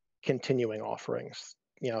continuing offerings.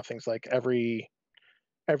 Things like every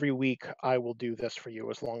week I will do this for you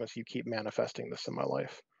as long as you keep manifesting this in my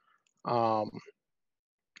life.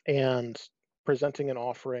 And presenting an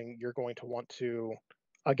offering, you're going to want to,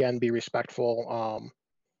 again, be respectful.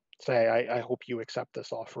 Say, I hope you accept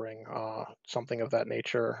this offering, something of that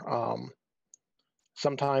nature.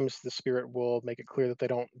 Sometimes the spirit will make it clear that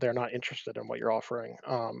they're not interested in what you're offering.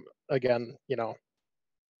 Again,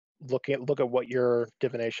 look at what your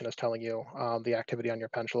divination is telling you, the activity on your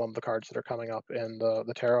pendulum, the cards that are coming up in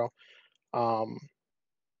the tarot.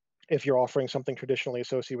 If you're offering something traditionally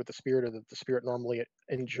associated with the spirit or that the spirit normally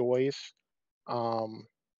enjoys,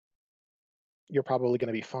 you're probably going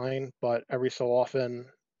to be fine. But every so often,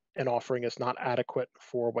 an offering is not adequate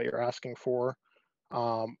for what you're asking for,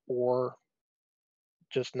 or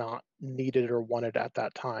just not needed or wanted at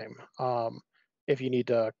that time. If you need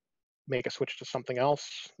to make a switch to something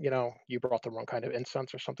else, you brought the wrong kind of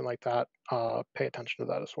incense or something like that, pay attention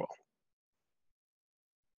to that as well.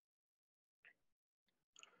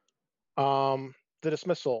 The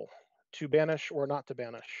dismissal, to banish or not to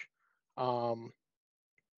banish.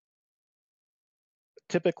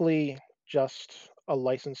 Typically, just a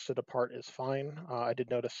license to depart is fine. I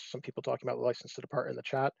did notice some people talking about the license to depart in the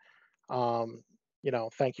chat.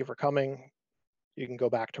 Thank you for coming. You can go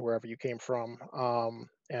back to wherever you came from,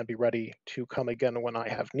 and be ready to come again when I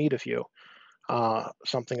have need of you.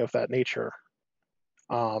 Something of that nature.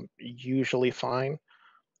 Usually fine.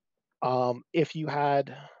 If you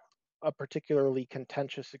had a particularly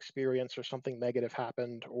contentious experience or something negative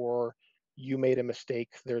happened, or you made a mistake,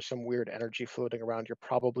 there's some weird energy floating around, you're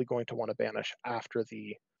probably going to want to banish after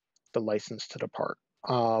the license to depart.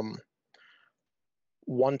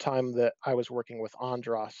 One time that I was working with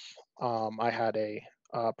Andras, I had a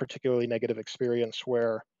particularly negative experience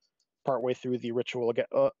where partway through the ritual,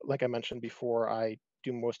 like I mentioned before, I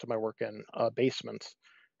do most of my work in basements,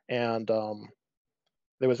 and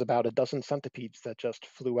there was about a dozen centipedes that just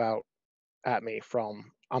flew out at me from,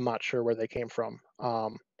 I'm not sure where they came from,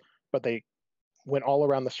 but they went all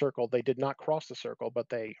around the circle. They did not cross the circle, but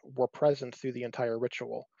they were present through the entire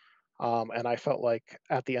ritual. And I felt like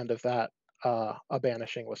at the end of that, a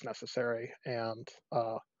banishing was necessary, and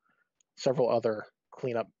several other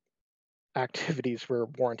cleanup activities were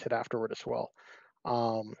warranted afterward as well.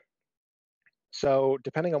 So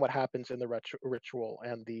depending on what happens in the ritual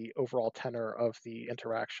and the overall tenor of the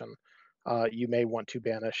interaction, you may want to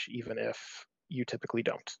banish even if you typically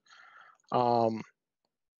don't.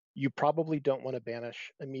 You probably don't want to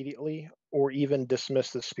banish immediately or even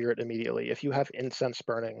dismiss the spirit immediately. If you have incense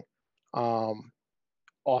burning,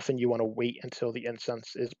 often you want to wait until the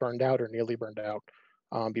incense is burned out or nearly burned out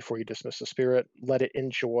before you dismiss the spirit. Let it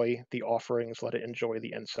enjoy the offerings, let it enjoy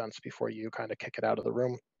the incense before you kind of kick it out of the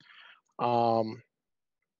room.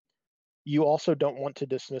 You also don't want to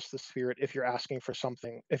dismiss the spirit if you're asking for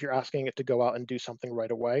something, if you're asking it to go out and do something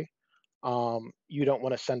right away. You don't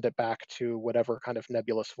want to send it back to whatever kind of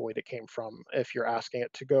nebulous void it came from if you're asking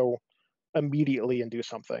it to go immediately and do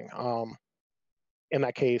something. In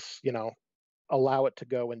that case, allow it to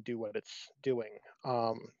go and do what it's doing.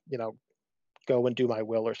 Go and do my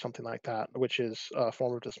will or something like that, which is a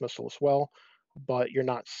form of dismissal as well, but you're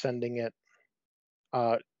not sending it.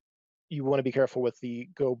 You want to be careful with the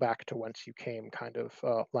go back to whence you came kind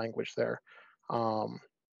of language there,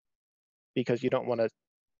 because you don't want to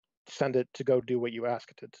send it to go do what you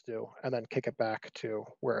ask it to do and then kick it back to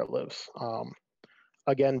where it lives.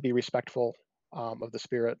 Again, be respectful of the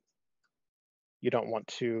spirit. You don't want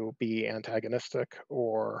to be antagonistic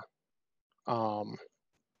or,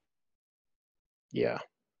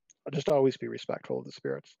 just always be respectful of the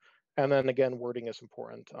spirits. And then again, wording is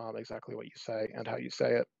important, exactly what you say and how you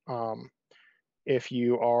say it. If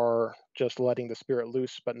you are just letting the spirit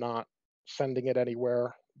loose but not sending it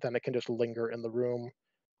anywhere, then it can just linger in the room.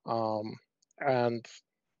 And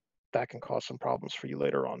that can cause some problems for you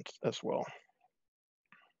later on as well.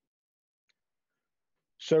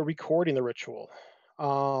 So recording the ritual.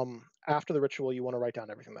 After the ritual, you want to write down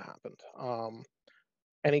everything that happened.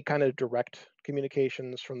 Any kind of direct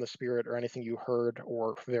communications from the spirit or anything you heard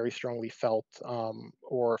or very strongly felt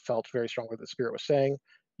or felt very strongly the spirit was saying,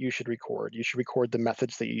 you should record. You should record the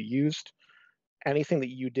methods that you used. Anything that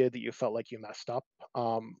you did that you felt like you messed up,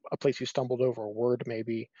 a place you stumbled over a word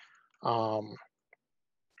maybe, a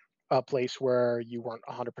place where you weren't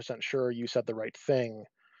 100% sure you said the right thing,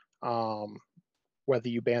 whether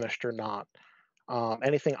you banished or not.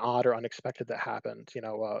 Anything odd or unexpected that happened,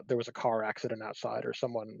 there was a car accident outside or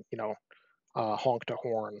someone, honked a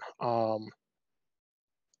horn.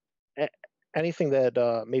 Anything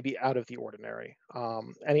that may be out of the ordinary.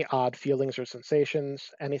 Any odd feelings or sensations,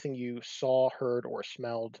 anything you saw, heard, or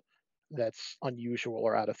smelled that's unusual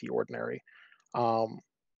or out of the ordinary.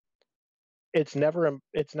 It's never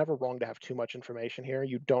wrong to have too much information here.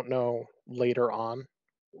 You don't know later on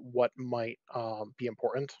what might be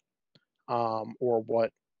important or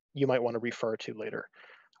what you might want to refer to later.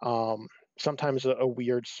 Sometimes a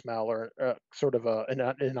weird smell or sort of an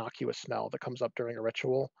innocuous smell that comes up during a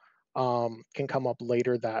ritual can come up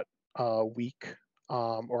later that week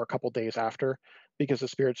or a couple days after, because the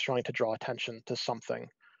spirit's trying to draw attention to something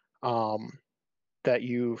that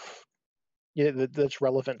that's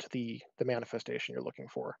relevant to the manifestation you're looking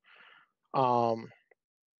for.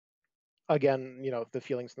 Again, the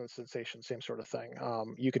feelings and the sensations, same sort of thing.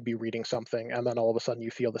 You could be reading something and then all of a sudden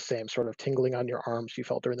you feel the same sort of tingling on your arms you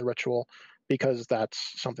felt during the ritual, because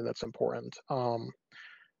that's something that's important.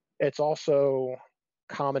 It's also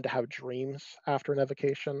common to have dreams after an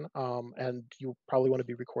evocation, and you probably want to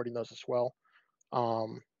be recording those as well.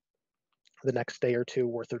 The next day or two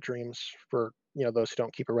worth of dreams for those who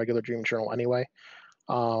don't keep a regular dream journal anyway,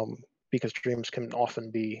 because dreams can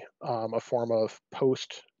often be a form of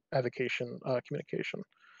post evocation communication.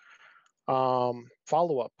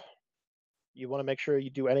 Follow-up. You want to make sure you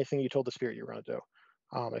do anything you told the spirit you were going to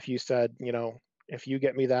do. If you said, if you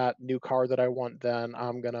get me that new car that I want, then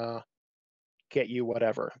I'm going to get you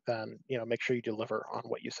whatever, then, make sure you deliver on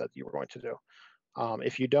what you said you were going to do.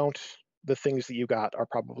 If you don't, the things that you got are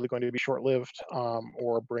probably going to be short-lived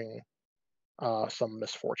or bring some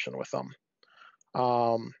misfortune with them.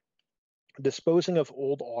 Disposing of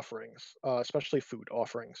old offerings, especially food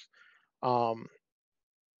offerings.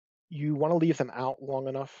 You want to leave them out long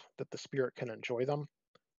enough that the spirit can enjoy them.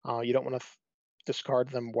 You don't want to discard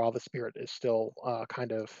them while the spirit is still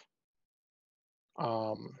kind of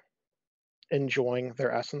enjoying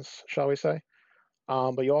their essence, shall we say.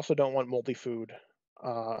 But you also don't want moldy food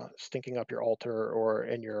stinking up your altar or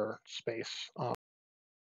in your space or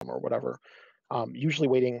whatever. Usually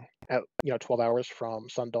waiting at 12 hours from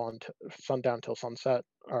sundown till sunset,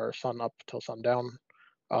 or sun up till sundown,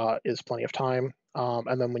 is plenty of time.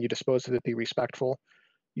 And then when you dispose of it, be respectful.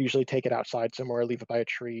 Usually take it outside somewhere, leave it by a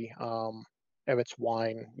tree. If it's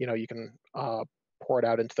wine, you can pour it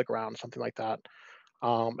out into the ground, something like that.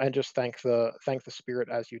 and just thank the spirit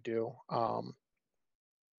as you do.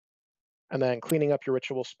 And then cleaning up your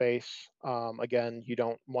ritual space. Again, you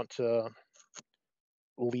don't want to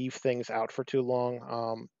leave things out for too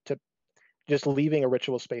long. To just leaving a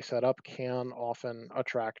ritual space set up can often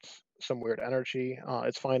attract some weird energy.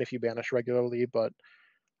 It's fine if you banish regularly, but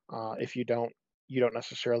if you don't, you don't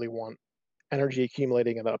necessarily want energy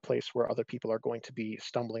accumulating in a place where other people are going to be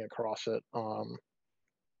stumbling across it. And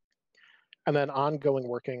then ongoing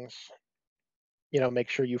workings, make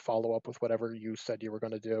sure you follow up with whatever you said you were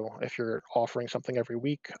going to do. If you're offering something every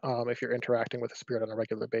week, if you're interacting with a spirit on a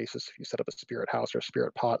regular basis, if you set up a spirit house or a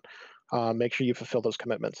spirit pot, make sure you fulfill those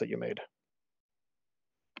commitments that you made.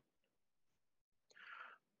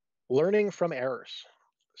 Learning from errors.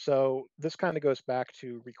 So this kind of goes back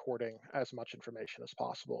to recording as much information as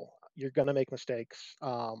possible. You're going to make mistakes.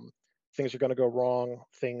 Things are going to go wrong.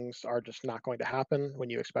 Things are just not going to happen when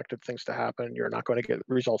you expected things to happen. You're not going to get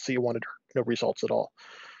results that you wanted, or no results at all.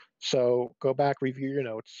 So go back, review your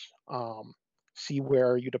notes, see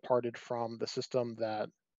where you departed from the system that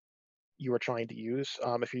you were trying to use.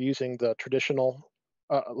 If you're using the traditional,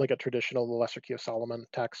 like a traditional The Lesser Key of Solomon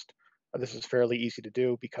text, this is fairly easy to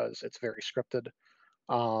do because it's very scripted.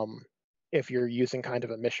 If you're using kind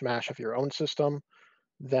of a mishmash of your own system,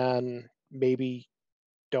 then maybe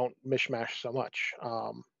don't mishmash so much.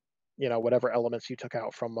 Whatever elements you took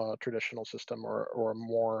out from a traditional system or a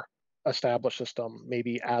more established system,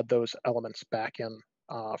 maybe add those elements back in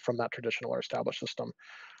from that traditional or established system,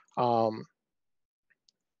 and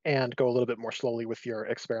go a little bit more slowly with your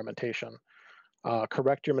experimentation.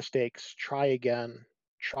 Correct your mistakes, try again,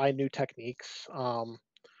 try new techniques,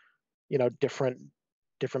 different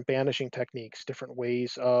banishing techniques, different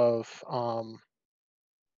ways of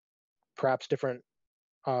perhaps different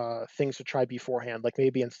things to try beforehand. Like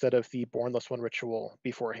maybe instead of the Bornless One ritual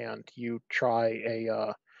beforehand, you try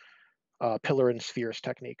a Pillar and Spheres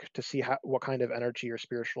technique to see what kind of energy or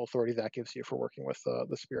spiritual authority that gives you for working with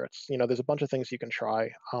the spirits. There's a bunch of things you can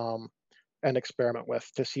try and experiment with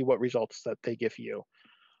to see what results that they give you.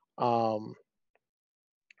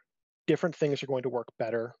 Different things are going to work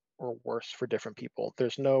better or worse for different people.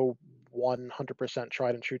 There's no 100%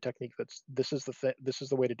 tried and true technique this is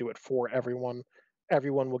the way to do it for everyone.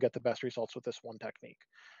 Everyone will get the best results with this one technique.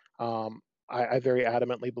 I very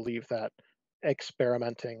adamantly believe that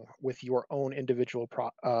experimenting with your own individual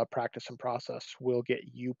practice and process will get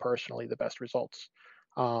you personally the best results.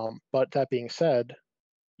 But that being said,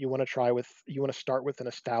 you want to start with an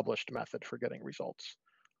established method for getting results.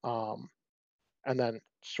 And then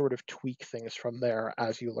sort of tweak things from there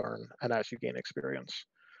as you learn and as you gain experience.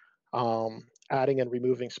 Adding and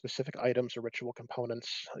removing specific items or ritual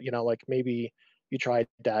components, like maybe you try a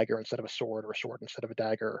dagger instead of a sword, or a sword instead of a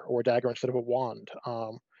dagger, or a dagger instead of a wand,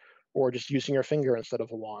 or just using your finger instead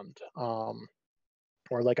of a wand.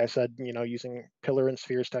 Or like I said, using Pillar and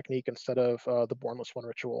Spheres technique instead of the Bornless One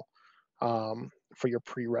ritual for your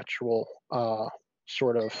pre-ritual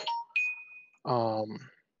sort of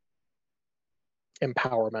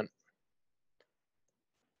empowerment.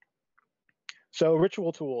 So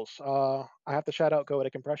ritual tools. I have to shout out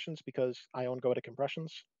Goetia Compressions because I own Goetia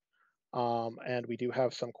Compressions. And we do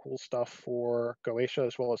have some cool stuff for Goetia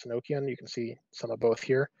as well as Enochian. You can see some of both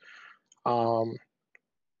here.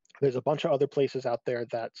 There's a bunch of other places out there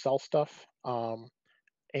that sell stuff.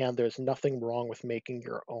 And there's nothing wrong with making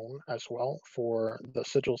your own as well for the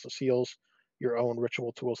sigils, the seals, your own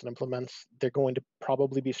ritual tools and implements. They're going to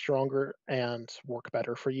probably be stronger and work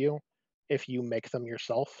better for you if you make them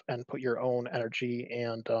yourself and put your own energy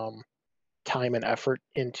and time and effort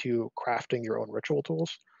into crafting your own ritual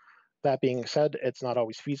tools. That being said, it's not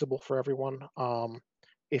always feasible for everyone.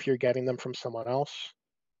 If you're getting them from someone else,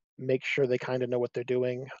 make sure they kind of know what they're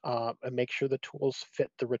doing, and make sure the tools fit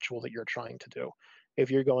the ritual that you're trying to do. If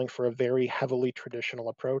you're going for a very heavily traditional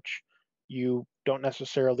approach, you don't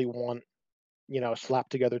necessarily want, slap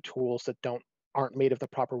together tools that aren't made of the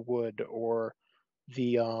proper wood or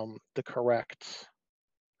the correct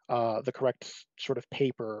sort of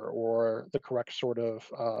paper or the correct sort of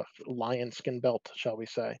lion skin belt, shall we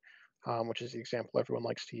say, which is the example everyone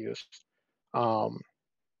likes to use.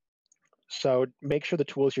 So make sure the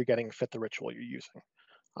tools you're getting fit the ritual you're using,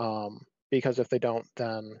 because if they don't,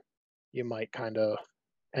 then you might kind of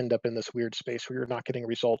end up in this weird space where you're not getting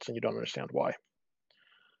results and you don't understand why.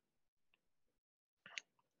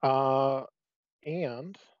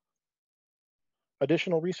 And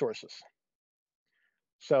additional resources.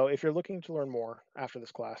 So if you're looking to learn more after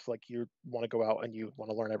this class, like you want to go out and you want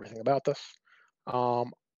to learn everything about this,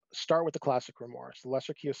 start with the classic grimoires, the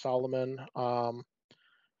Lesser Key of Solomon.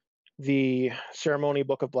 the Ceremony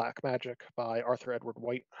Book of Black Magic by Arthur Edward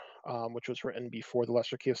White, which was written before the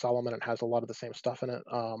Lesser Key of Solomon and has a lot of the same stuff in it.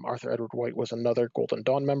 Arthur Edward White was another Golden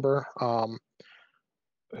Dawn member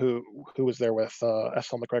who was there with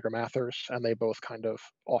S.L. McGregor Mathers, and they both kind of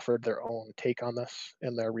offered their own take on this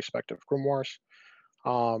in their respective grimoires.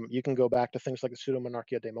 You can go back to things like the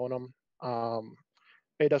Pseudomonarchia Daemonum.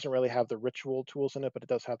 It doesn't really have the ritual tools in it, but it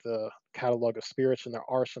does have the catalog of spirits, and there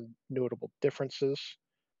are some notable differences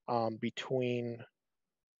between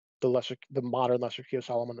the modern Lesser Key of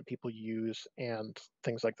Solomon that people use and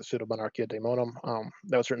things like the Pseudomonarchia Daemonum.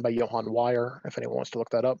 That was written by Johann Weyer, if anyone wants to look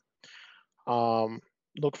that up.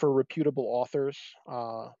 Look for reputable authors.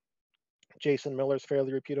 Jason Miller's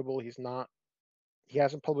fairly reputable. He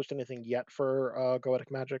hasn't published anything yet for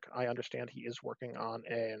Goetic Magic. I understand he is working on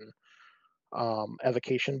an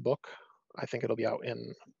evocation book. I think it'll be out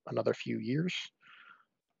in another few years.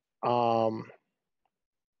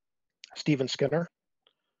 Stephen Skinner.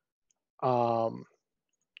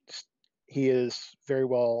 He is very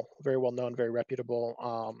well known, very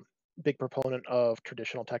reputable. Big proponent of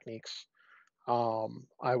traditional techniques.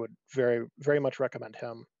 I would very, very much recommend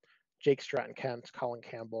him. Jake Stratton Kent, Colin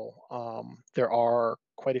Campbell. There are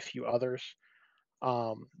quite a few others.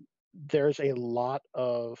 There's a lot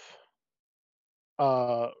of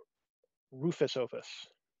Rufus Opus,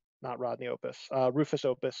 not Rodney Opus. Rufus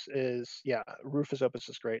Opus is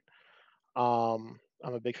great. I'm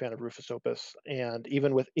a big fan of Rufus Opus, and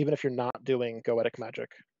even if you're not doing Goetic Magic,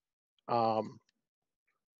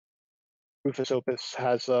 Rufus Opus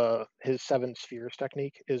has his 7 spheres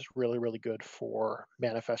technique is really, really good for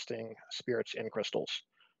manifesting spirits in crystals.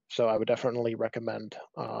 So I would definitely recommend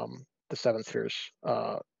the 7 spheres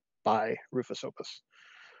by Rufus Opus.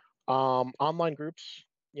 Online groups,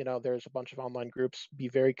 there's a bunch of online groups. Be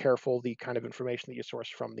very careful the kind of information that you source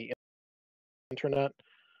from the internet.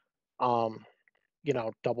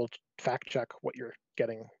 Double fact check what you're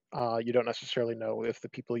getting. You don't necessarily know if the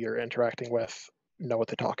people you're interacting with know what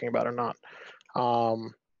they're talking about or not.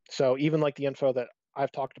 So even like the info that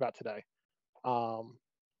I've talked about today,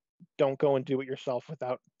 don't go and do it yourself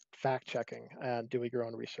without fact checking and doing your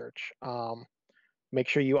own research. Make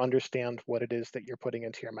sure you understand what it is that you're putting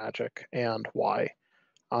into your magic and why.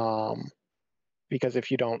 Because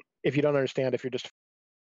if you don't understand, if you're just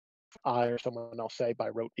I or someone else say by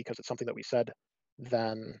rote because it's something that we said,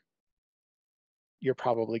 then you're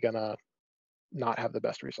probably gonna not have the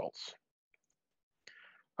best results.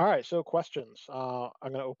 All right, so questions. I'm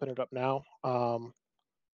gonna open it up now.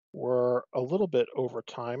 We're a little bit over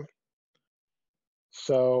time.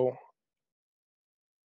 So